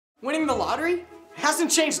Winning the lottery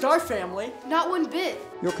hasn't changed our family. Not one bit.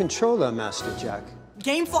 Your controller, Master Jack.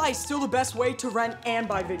 Gamefly is still the best way to rent and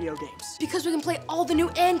buy video games. Because we can play all the new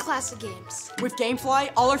and classic games. With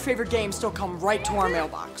Gamefly, all our favorite games still come right to our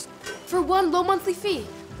mailbox. For one low monthly fee.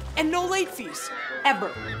 And no late fees,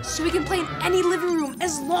 ever. So we can play in any living room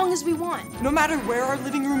as long as we want. No matter where our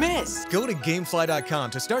living room is. Go to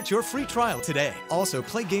Gamefly.com to start your free trial today. Also,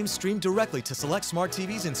 play games streamed directly to select smart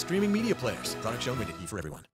TVs and streaming media players. Product shown rated E for everyone.